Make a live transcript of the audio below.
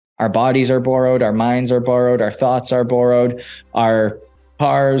Our bodies are borrowed, our minds are borrowed, our thoughts are borrowed, our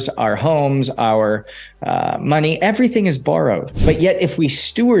cars, our homes, our money, everything is borrowed. But yet if we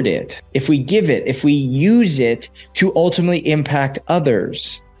steward it, if we give it, if we use it to ultimately impact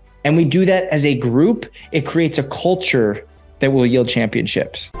others, and we do that as a group, it creates a culture that will yield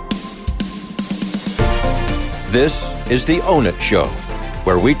championships. This is the Own It Show,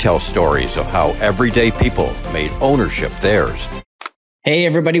 where we tell stories of how everyday people made ownership theirs. Hey,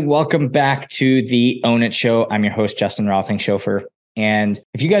 everybody. Welcome back to the Own It Show. I'm your host, Justin Rothling-Schofer. And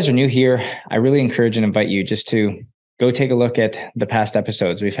if you guys are new here, I really encourage and invite you just to go take a look at the past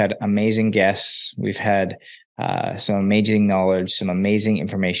episodes. We've had amazing guests. We've had some amazing knowledge, some amazing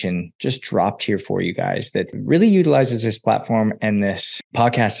information just dropped here for you guys that really utilizes this platform and this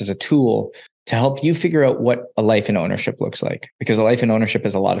podcast as a tool to help you figure out what a life in ownership looks like. Because a life in ownership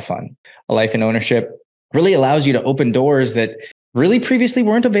is a lot of fun. A life in ownership really allows you to open doors that really previously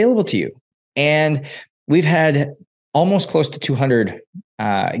weren't available to you. And we've had almost close to 200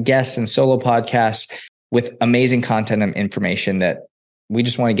 guests and solo podcasts with amazing content and information that we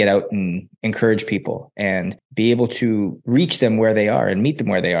just want to get out and encourage people and be able to reach them where they are and meet them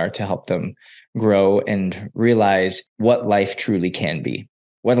where they are to help them grow and realize what life truly can be,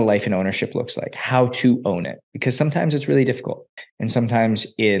 what a life in ownership looks like, how to own it. Because sometimes it's really difficult. And sometimes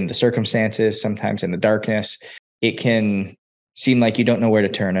in the circumstances, sometimes in the darkness, it can seem like you don't know where to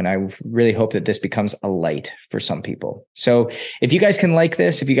turn. And I really hope that this becomes a light for some people. So if you guys can like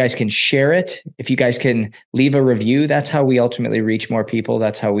this, if you guys can share it, if you guys can leave a review, that's how we ultimately reach more people.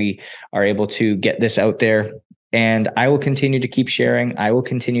 That's how we are able to get this out there. And I will continue to keep sharing. I will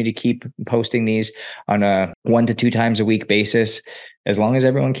continue to keep posting these on a 1 to 2 times a week basis, as long as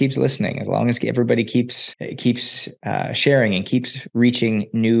everyone keeps listening, as long as everybody keeps sharing and keeps reaching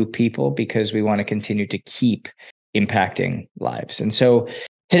new people, because we want to continue to keep impacting lives. And so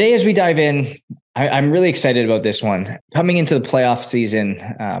today, as we dive in, I'm really excited about this one. Coming into the playoff season,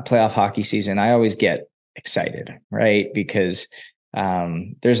 playoff hockey season, I always get excited, right? Because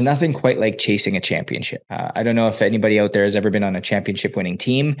there's nothing quite like chasing a championship. I don't know if anybody out there has ever been on a championship winning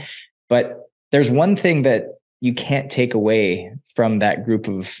team, but there's one thing that you can't take away from that group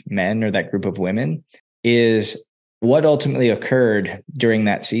of men or that group of women is what ultimately occurred during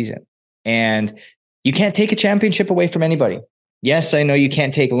that season. And you can't take a championship away from anybody. Yes, I know you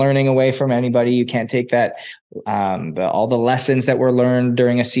can't take learning away from anybody. You can't take that, all the lessons that were learned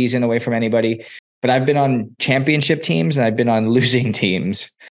during a season away from anybody. But I've been on championship teams and I've been on losing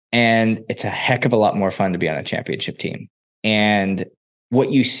teams. And it's a heck of a lot more fun to be on a championship team. And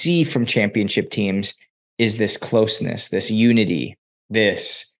what you see from championship teams is this closeness, this unity,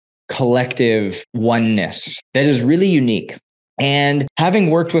 this collective oneness that is really unique. And having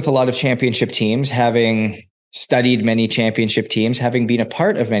worked with a lot of championship teams, having studied many championship teams, having been a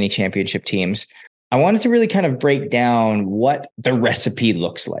part of many championship teams, I wanted to really kind of break down what the recipe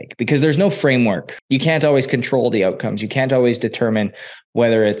looks like, because there's no framework. You can't always control the outcomes. You can't always determine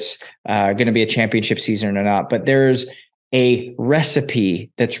whether it's going to be a championship season or not, but there's a recipe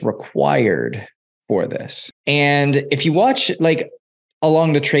that's required for this. And if you watch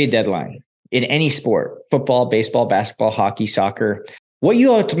along the trade deadline, in any sport, football, baseball, basketball, hockey, soccer, what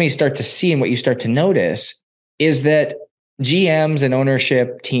you ultimately start to see and what you start to notice is that GMs and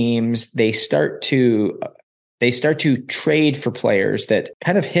ownership teams, they start to trade for players that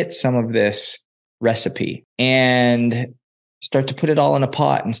kind of hit some of this recipe and start to put it all in a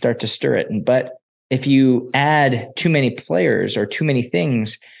pot and start to stir it. But if you add too many players or too many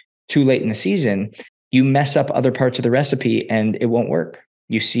things too late in the season, you mess up other parts of the recipe and it won't work.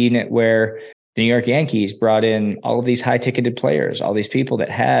 You've seen it where the New York Yankees brought in all of these high-ticketed players, all these people that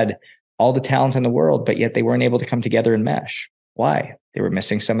had all the talent in the world, but yet they weren't able to come together and mesh. Why? They were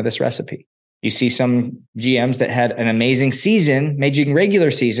missing some of this recipe. You see some GMs that had an amazing season, amazing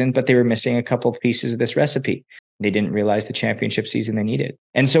regular season, but they were missing a couple of pieces of this recipe. They didn't realize the championship season they needed.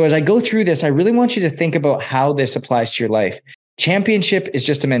 And so as I go through this, I really want you to think about how this applies to your life. Championship is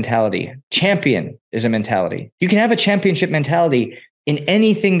just a mentality. Champion is a mentality. You can have a championship mentality in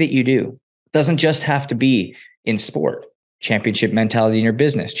anything that you do. It doesn't just have to be in sport. Championship mentality in your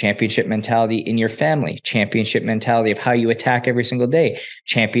business, championship mentality in your family, championship mentality of how you attack every single day,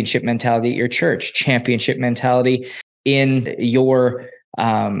 championship mentality at your church, championship mentality in your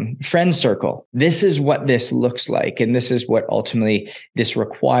friend circle. This is what this looks like. And this is what ultimately this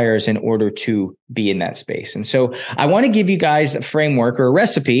requires in order to be in that space. And so I want to give you guys a framework or a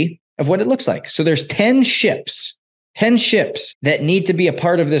recipe of what it looks like. So there's 10 ships that need to be a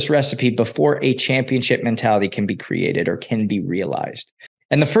part of this recipe before a championship mentality can be created or can be realized.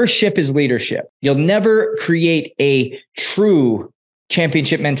 And the first ship is leadership. You'll never create a true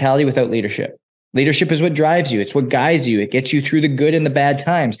championship mentality without leadership. Leadership is what drives you. It's what guides you. It gets you through the good and the bad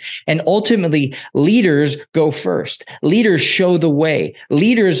times. And ultimately, leaders go first. Leaders show the way.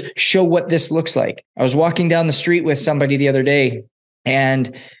 Leaders show what this looks like. I was walking down the street with somebody the other day,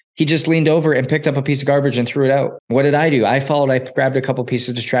 and he just leaned over and picked up a piece of garbage and threw it out. What did I do? I followed. I grabbed a couple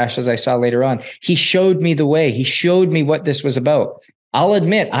pieces of trash, as I saw later on. He showed me the way. He showed me what this was about. I'll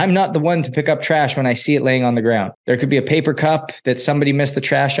admit, I'm not the one to pick up trash when I see it laying on the ground. There could be a paper cup that somebody missed the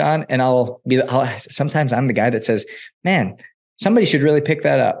trash on, and sometimes I'm the guy that says, man, somebody should really pick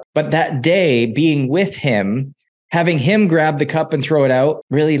that up. But that day, being with him, having him grab the cup and throw it out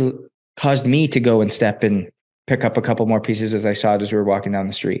really caused me to go and step and pick up a couple more pieces as I saw it as we were walking down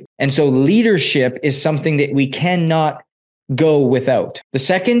the street. And so leadership is something that we cannot go without. The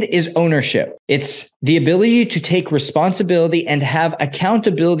second is ownership. It's the ability to take responsibility and have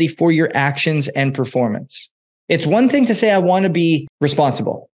accountability for your actions and performance. It's one thing to say, I want to be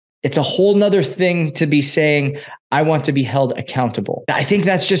responsible. It's a whole nother thing to be saying, I want to be held accountable. I think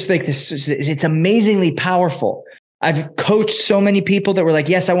that's just like this. It's amazingly powerful. I've coached so many people that were like,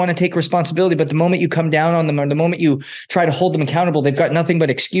 yes, I want to take responsibility. But the moment you come down on them, or the moment you try to hold them accountable, they've got nothing but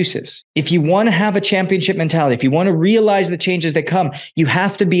excuses. If you want to have a championship mentality, if you want to realize the changes that come, you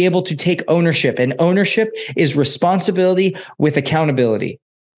have to be able to take ownership. And ownership is responsibility with accountability.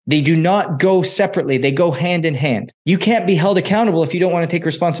 They do not go separately. They go hand in hand. You can't be held accountable if you don't want to take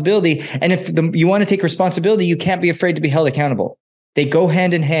responsibility. And if you want to take responsibility, you can't be afraid to be held accountable. They go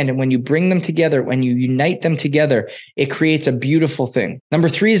hand in hand. And when you bring them together, when you unite them together, it creates a beautiful thing. Number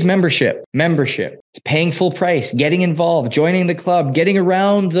 3 is membership. Membership. It's paying full price, getting involved, joining the club, getting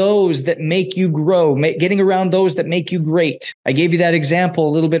around those that make you grow, getting around those that make you great. I gave you that example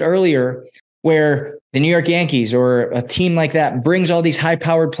a little bit earlier where the New York Yankees or a team like that brings all these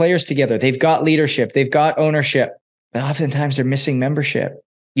high-powered players together. They've got leadership. They've got ownership. But oftentimes they're missing membership.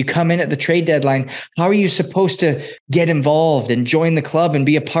 You come in at the trade deadline. How are you supposed to get involved and join the club and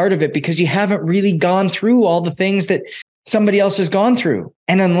be a part of it? Because you haven't really gone through all the things that somebody else has gone through.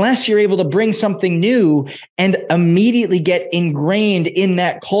 And unless you're able to bring something new and immediately get ingrained in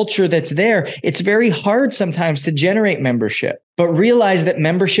that culture that's there, it's very hard sometimes to generate membership. But realize that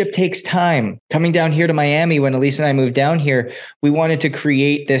membership takes time. Coming down here to Miami, when Elise and I moved down here, we wanted to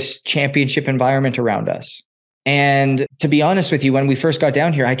create this championship environment around us. And to be honest with you, when we first got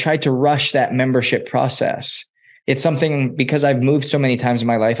down here, I tried to rush that membership process. It's something, because I've moved so many times in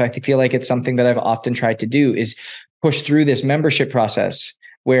my life, I feel like it's something that I've often tried to do, is push through this membership process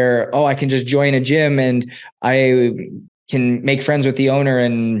where, I can just join a gym and I can make friends with the owner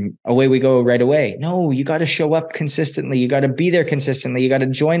and away we go right away. No, you got to show up consistently. You got to be there consistently. You got to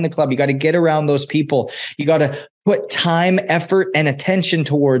join the club. You got to get around those people. You got to put time, effort, and attention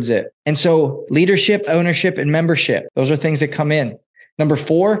towards it. And so leadership, ownership, and membership, those are things that come in. Number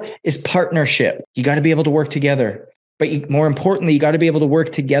 4 is partnership. You got to be able to work together. But more importantly, you got to be able to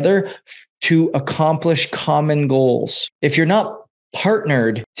work together to accomplish common goals. If you're not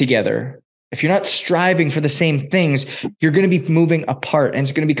partnered together, if you're not striving for the same things, you're going to be moving apart and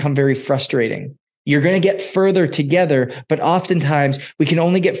it's going to become very frustrating. You're going to get further together, but oftentimes we can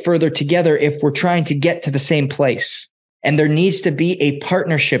only get further together if we're trying to get to the same place. And there needs to be a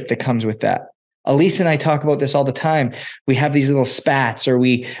partnership that comes with that. Elise and I talk about this all the time. We have these little spats, or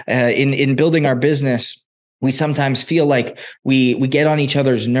we, in building our business, we sometimes feel like we get on each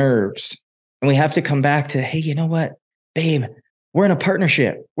other's nerves, and we have to come back to, hey, you know what, babe? We're in a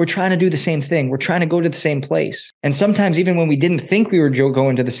partnership. We're trying to do the same thing. We're trying to go to the same place. And sometimes even when we didn't think we were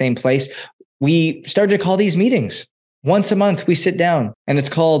going to the same place, we started to call these meetings. Once a month, we sit down and it's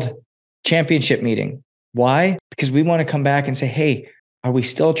called championship meeting. Why? Because we want to come back and say, hey, are we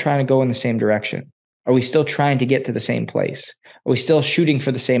still trying to go in the same direction? Are we still trying to get to the same place? Are we still shooting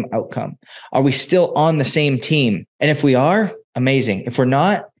for the same outcome? Are we still on the same team? And if we are, amazing. If we're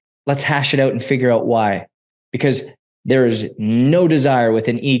not, let's hash it out and figure out why. Because there is no desire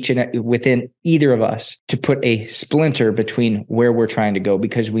within either of us to put a splinter between where we're trying to go,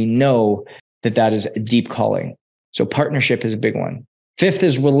 because we know that is a deep calling. So partnership is a big one. 5th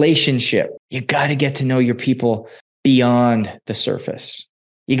is relationship. You got to get to know your people beyond the surface.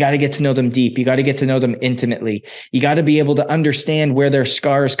 You got to get to know them deep. You got to get to know them intimately. You got to be able to understand where their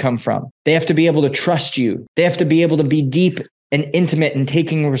scars come from. They have to be able to trust you. They have to be able to be deep and intimate and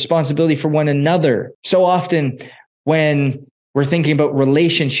taking responsibility for one another. So often, when we're thinking about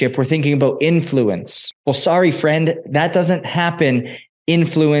relationship, we're thinking about influence. Well, sorry, friend, that doesn't happen.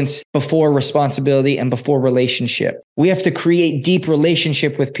 Influence before responsibility and before relationship. We have to create deep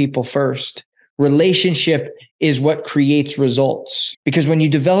relationship with people first. Relationship is what creates results. Because when you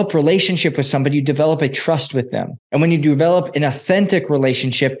develop relationship with somebody, you develop a trust with them. And when you develop an authentic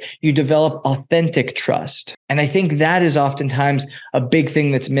relationship, you develop authentic trust. And I think that is oftentimes a big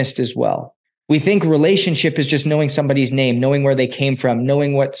thing that's missed as well. We think relationship is just knowing somebody's name, knowing where they came from,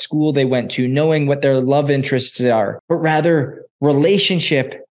 knowing what school they went to, knowing what their love interests are. But rather,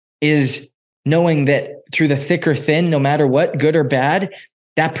 relationship is knowing that through the thick or thin, no matter what, good or bad,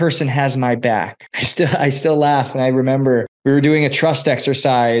 that person has my back. I still laugh. And I remember we were doing a trust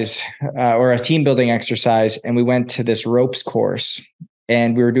exercise or a team building exercise, and we went to this ropes course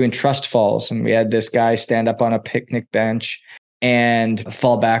and we were doing trust falls. And we had this guy stand up on a picnic bench and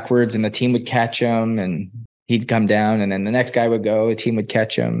fall backwards, and the team would catch him and he'd come down, and then the next guy would go, the team would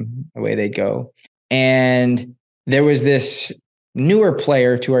catch him, away they'd go. And there was this newer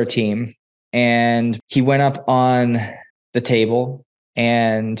player to our team, and he went up on the table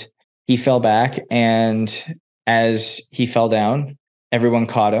and he fell back. And as he fell down, everyone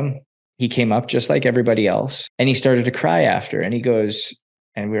caught him. He came up just like everybody else, and he started to cry after. And he goes,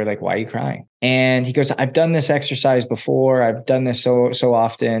 and we were like, why are you crying? And he goes, I've done this exercise before. I've done this so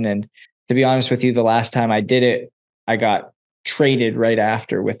often. And to be honest with you, the last time I did it, I got traded right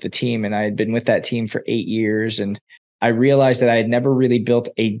after with the team. And I had been with that team for 8 years. And I realized that I had never really built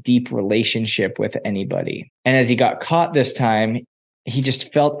a deep relationship with anybody. And as he got caught this time, he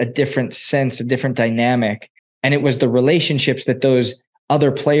just felt a different sense, a different dynamic. And it was the relationships that those other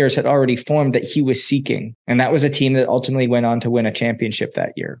players had already formed that he was seeking. And that was a team that ultimately went on to win a championship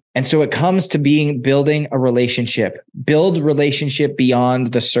that year. And so it comes to building a relationship, build relationship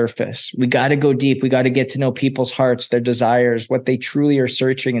beyond the surface. We got to go deep. We got to get to know people's hearts, their desires, what they truly are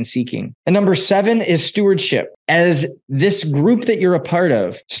searching and seeking. And number 7 is stewardship. As this group that you're a part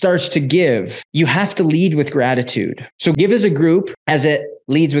of starts to give, you have to lead with gratitude. So give as a group as it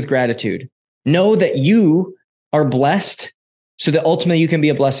leads with gratitude. Know that you are blessed so that ultimately you can be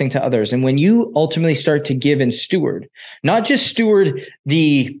a blessing to others. And when you ultimately start to give and steward, not just steward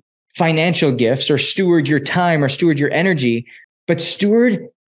the financial gifts or steward your time or steward your energy, but steward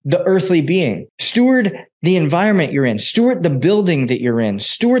the earthly being, steward the environment you're in, steward the building that you're in,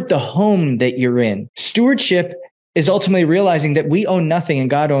 steward the home that you're in. Stewardship is ultimately realizing that we own nothing and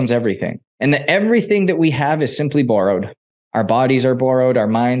God owns everything, and that everything that we have is simply borrowed. Our bodies are borrowed, our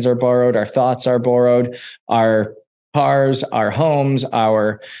minds are borrowed, our thoughts are borrowed, our cars, our homes,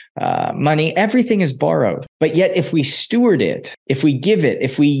 our money, everything is borrowed. But yet, if we steward it, if we give it,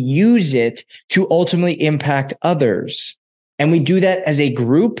 if we use it to ultimately impact others, and we do that as a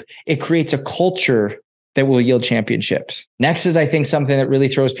group, it creates a culture that will yield championships. Next is, I think, something that really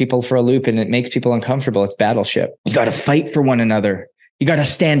throws people for a loop and it makes people uncomfortable. It's battleship. You got to fight for one another. You got to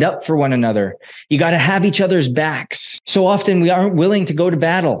stand up for one another. You got to have each other's backs. So often we aren't willing to go to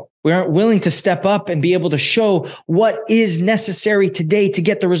battle. We aren't willing to step up and be able to show what is necessary today to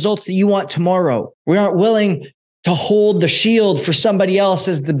get the results that you want tomorrow. We aren't willing to hold the shield for somebody else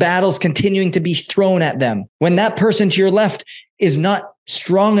as the battle's continuing to be thrown at them. When that person to your left is not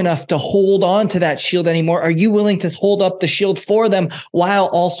strong enough to hold on to that shield anymore, are you willing to hold up the shield for them while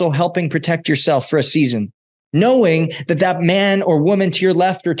also helping protect yourself for a season? Knowing that that man or woman to your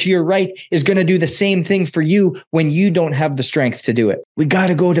left or to your right is going to do the same thing for you when you don't have the strength to do it. We got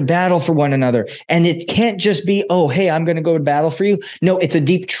to go to battle for one another. And it can't just be, oh, hey, I'm going to go to battle for you. No, it's a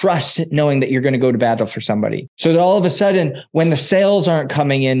deep trust knowing that you're going to go to battle for somebody. So that all of a sudden, when the sales aren't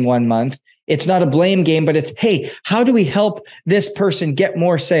coming in one month, it's not a blame game, but it's, hey, how do we help this person get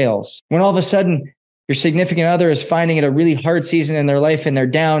more sales? When all of a sudden, your significant other is finding it a really hard season in their life and they're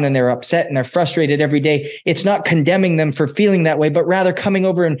down and they're upset and they're frustrated every day. It's not condemning them for feeling that way, but rather coming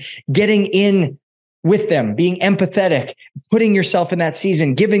over and getting in with them, being empathetic, putting yourself in that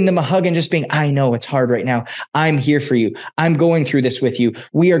season, giving them a hug and just being, I know it's hard right now. I'm here for you. I'm going through this with you.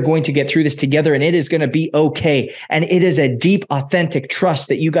 We are going to get through this together and it is going to be okay. And it is a deep, authentic trust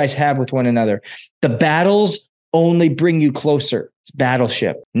that you guys have with one another. The battles only bring you closer. It's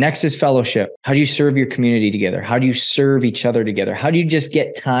battleship. Next is fellowship. How do you serve your community together? How do you serve each other together? How do you just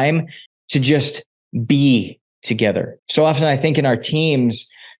get time to just be together? So often I think in our teams,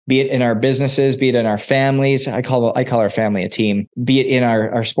 be it in our businesses, be it in our families, I call our family a team, be it in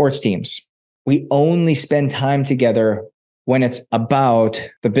our sports teams, we only spend time together when it's about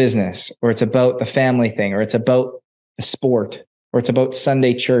the business or it's about the family thing or it's about the sport or it's about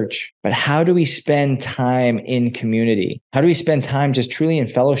Sunday church. But how do we spend time in community? How do we spend time just truly in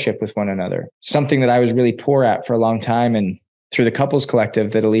fellowship with one another? Something that I was really poor at for a long time. And through the Couples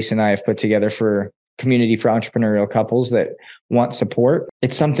Collective that Elise and I have put together for community for entrepreneurial couples that want support,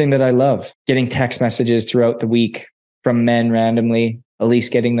 it's something that I love. Getting text messages throughout the week from men randomly, Elise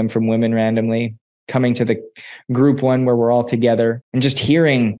getting them from women randomly, coming to the group one where we're all together and just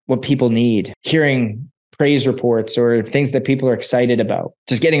hearing what people need, hearing praise reports or things that people are excited about.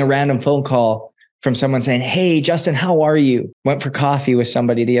 Just getting a random phone call from someone saying, "Hey, Justin, how are you?" Went for coffee with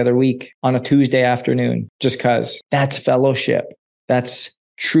somebody the other week on a Tuesday afternoon, just cause. That's fellowship. That's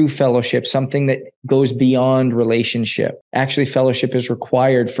true fellowship, something that goes beyond relationship. Actually, fellowship is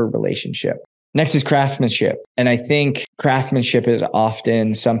required for relationship. Next is craftsmanship. And I think craftsmanship is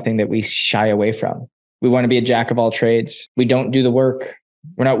often something that we shy away from. We want to be a jack of all trades. We don't do the work.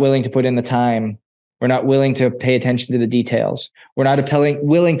 We're not willing to put in the time. We're not willing to pay attention to the details. We're not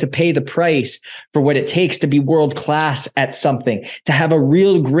willing to pay the price for what it takes to be world class at something, to have a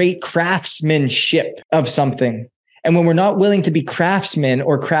real great craftsmanship of something. And when we're not willing to be craftsmen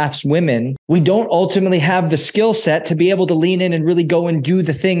or craftswomen, we don't ultimately have the skill set to be able to lean in and really go and do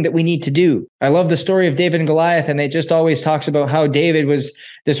the thing that we need to do. I love the story of David and Goliath, and it just always talks about how David was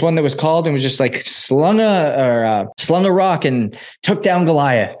this one that was called and was just like slung a rock and took down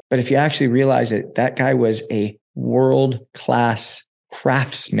Goliath. But if you actually realize it, that guy was a world-class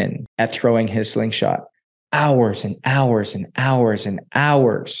craftsman at throwing his slingshot. Hours and hours and hours and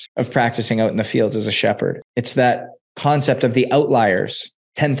hours of practicing out in the fields as a shepherd. It's that concept of the outliers,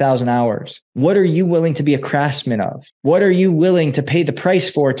 10,000 hours. What are you willing to be a craftsman of? What are you willing to pay the price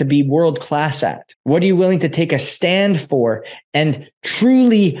for to be world class at? What are you willing to take a stand for and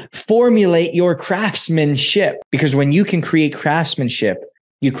truly formulate your craftsmanship? Because when you can create craftsmanship,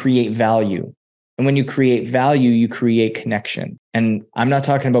 you create value. And when you create value, you create connection. And I'm not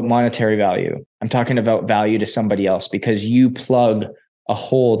talking about monetary value. I'm talking about value to somebody else because you plug a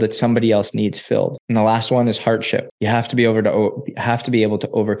hole that somebody else needs filled. And the last one is hardship. You have to be able to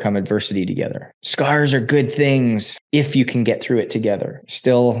overcome adversity together. Scars are good things if you can get through it together.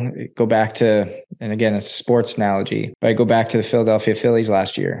 Still go back to, and again, it's a sports analogy, but I go back to the Philadelphia Phillies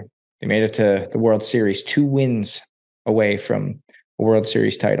last year. They made it to the World Series, 2 wins away from World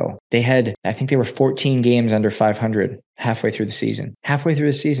Series title. I think they were 14 games under 500 halfway through the season.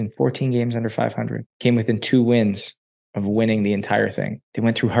 14 games under 500. Came within 2 wins of winning the entire thing. They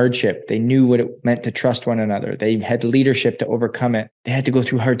went through hardship. They knew what it meant to trust one another. They had leadership to overcome it. They had to go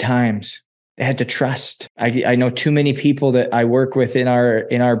through hard times. They had to trust. I know too many people that I work with in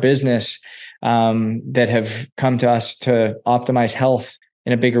our business that have come to us to optimize health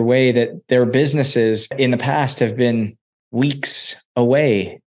in a bigger way, that their businesses in the past have been weeks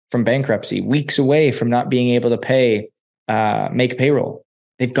away from bankruptcy, weeks away from not being able to make payroll.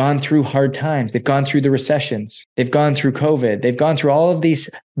 They've gone through hard times. They've gone through the recessions. They've gone through COVID. They've gone through all of these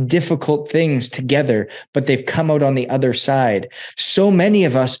difficult things together, but they've come out on the other side. So many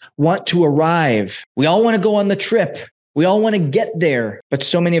of us want to arrive. We all want to go on the trip. We all want to get there, but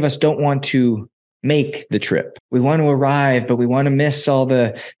so many of us don't want to make the trip. We want to arrive, but we want to miss all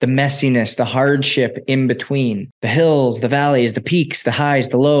the messiness, the hardship in between, the hills, the valleys, the peaks, the highs,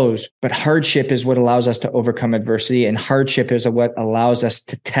 the lows. But hardship is what allows us to overcome adversity, and hardship is what allows us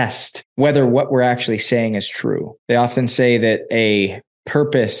to test whether what we're actually saying is true. They often say that a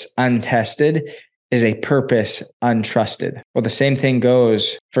purpose untested is a purpose untrusted. Well, the same thing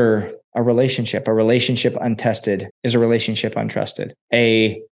goes for a relationship. A relationship untested is a relationship untrusted.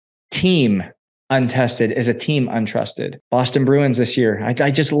 A team untested is a team untrusted. Boston Bruins this year. I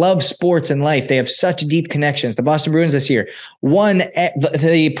just love sports and life. They have such deep connections. The Boston Bruins this year won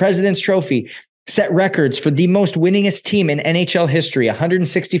the President's Trophy, set records for the most winningest team in NHL history,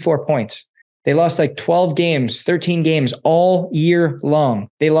 164 points. They lost like 12 games, 13 games all year long.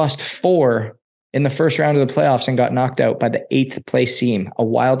 They lost 4 in the first round of the playoffs and got knocked out by the 8th place team, a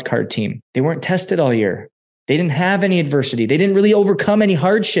wild card team. They weren't tested all year. They didn't have any adversity. They didn't really overcome any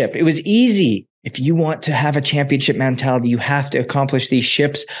hardship. It was easy. If you want to have a championship mentality, you have to accomplish these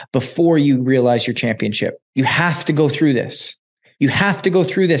ships before you realize your championship. You have to go through this. You have to go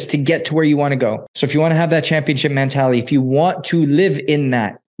through this to get to where you want to go. So if you want to have that championship mentality, if you want to live in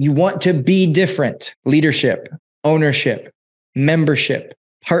that, you want to be different, leadership, ownership, membership,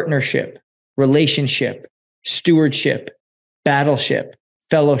 partnership, relationship, stewardship, battleship,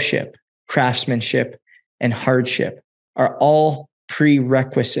 fellowship, craftsmanship, and hardship are all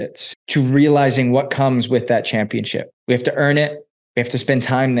prerequisites to realizing what comes with that championship. We have to earn it. We have to spend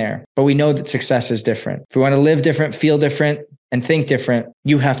time there. But we know that success is different. If we want to live different, feel different, and think different,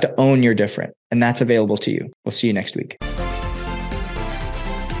 you have to own your different. And that's available to you. We'll see you next week.